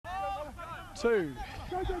2.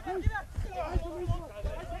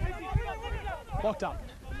 Locked up.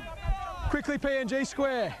 Quickly PNG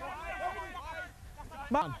square.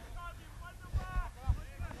 1.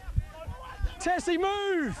 Tessie,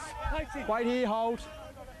 move! Wait here, hold.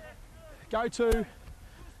 Go 2.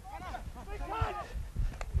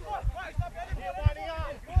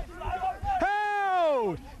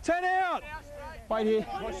 Held! 10 out! Wait here.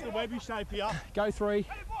 Watch the webby shape here. Go 3.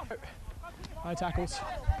 No tackles.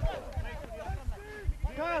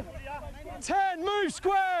 10, move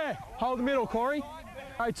square! Hold the middle, Corey.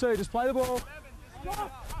 Go 2, just play the ball.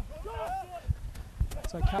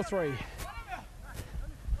 So count 3.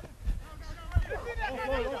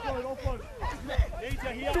 Offload.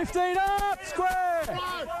 15 up, square!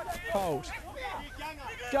 Hold.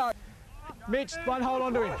 Go. Mitch, don't hold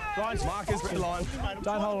on to him. Ryan's Marcus, red line.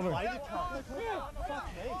 don't hold on to him.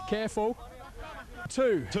 Careful.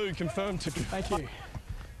 2. 2, confirmed 2. Thank you.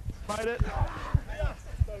 Made it.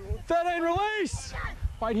 13, release!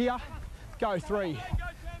 Wait here. Go 3.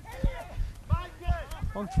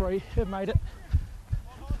 On 3, they've made it.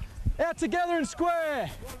 Out together and square.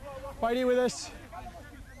 Wait here with us.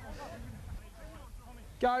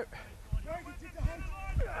 Go.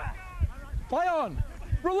 Play on.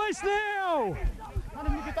 Release now.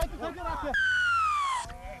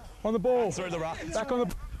 On the ball. Through the ruck. Back on the.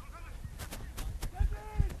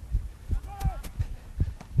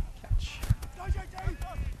 Catch.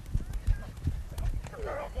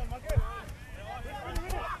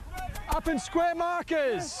 Up and square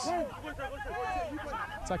markers.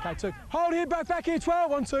 It's okay, 2. Hold here, back here,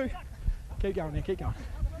 12, 1, 2. Keep going there, keep going.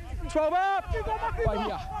 12 up. Wait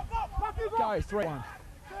here. Go, 3, 1.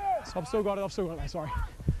 So I've still got it, mate, sorry.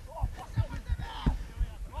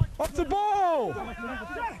 Off the ball.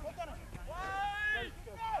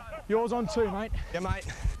 Yours on 2, mate. Yeah, mate.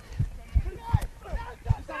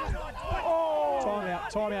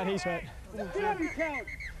 Time out, he's hurt.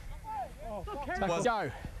 Tackle,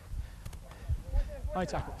 go. No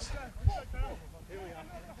tackles.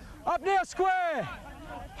 Up now, square.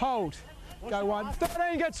 Hold. Go 1.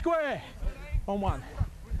 13, get square. On 1.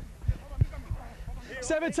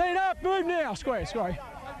 17 up, move now. Square. Square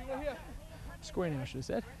now, I should have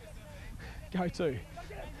said. Go 2.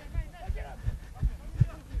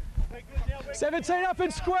 17 up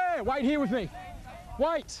and square. Wait here with me.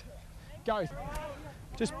 Wait. Go.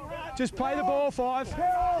 Just play the ball, 5.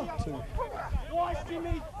 2.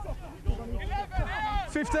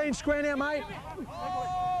 15 square now, mate.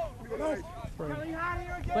 3.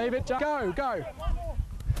 Leave it. Go.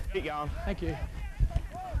 Keep going. Thank you.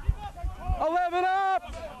 11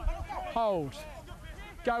 up. Hold.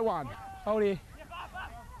 Go 1. Hold here.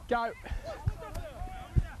 Go.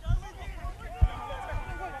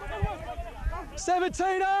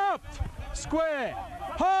 17 up. Square.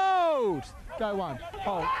 Hold. Go 1.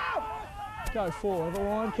 Hold. Go 4. Over the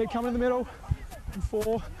line. Keep coming in the middle. And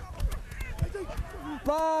 4.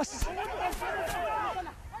 Last.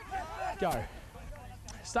 Go.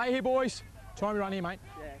 Stay here, boys. Try me run here, mate.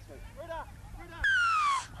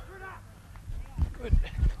 Good.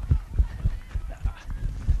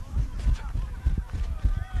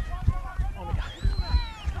 On we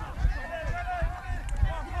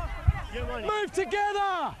go. Move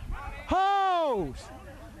together. Hold.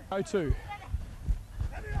 Go 2.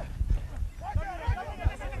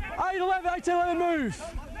 8, 11, 18, 11, move.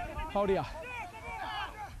 Hold here.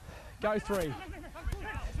 Go 3.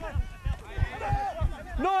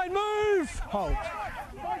 9, move. Hold.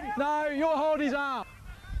 No, you'll hold his arm.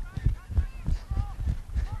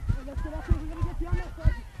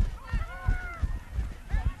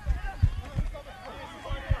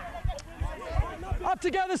 Up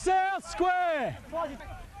together, south, square.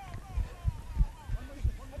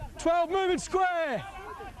 12, moving square.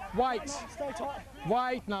 Wait,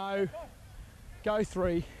 no. Go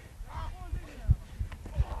 3.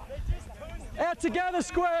 Out together,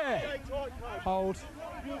 square. Hold.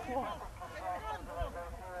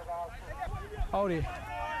 Hold here.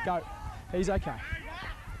 Go. He's okay.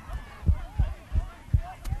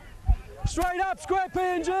 Straight up, square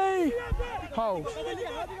PNG. Hold.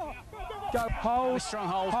 Go. Hold. Strong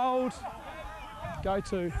hold. Hold. Go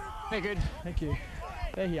 2. They're good. Thank you.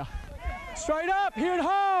 They're here. Straight up, here and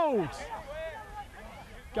hold.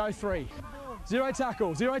 Go 3. 0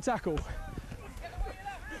 tackle, 0 tackle.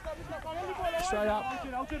 Straight up.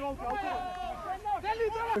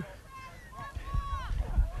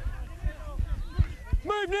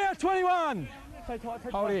 Move now, 21.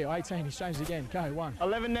 Hold here, 18, he's changed again. Go, 1.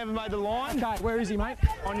 11 never made the line. Okay, where is he, mate?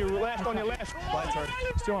 On your left, on your left. Play through.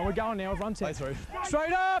 Still on, we're going now, we've run 10. Play through.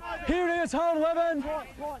 Straight up, here it is, hold 11.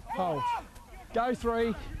 Hold. Go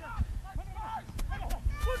 3.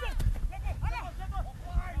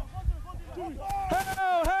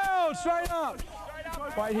 Held, straight up.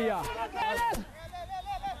 Wait here.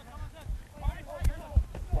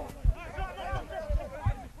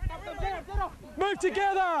 Move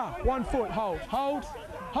together. 1 foot, hold, hold,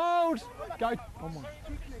 hold. Go, on one.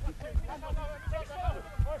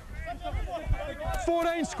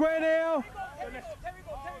 14 square now.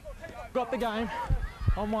 Got the game.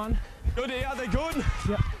 On one. Good here, they're good.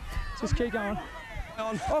 Yep. Just keep going.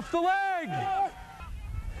 On. Off the leg.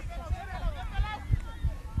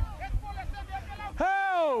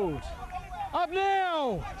 Hold. Up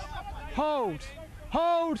now. Hold.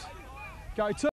 Hold. Go two.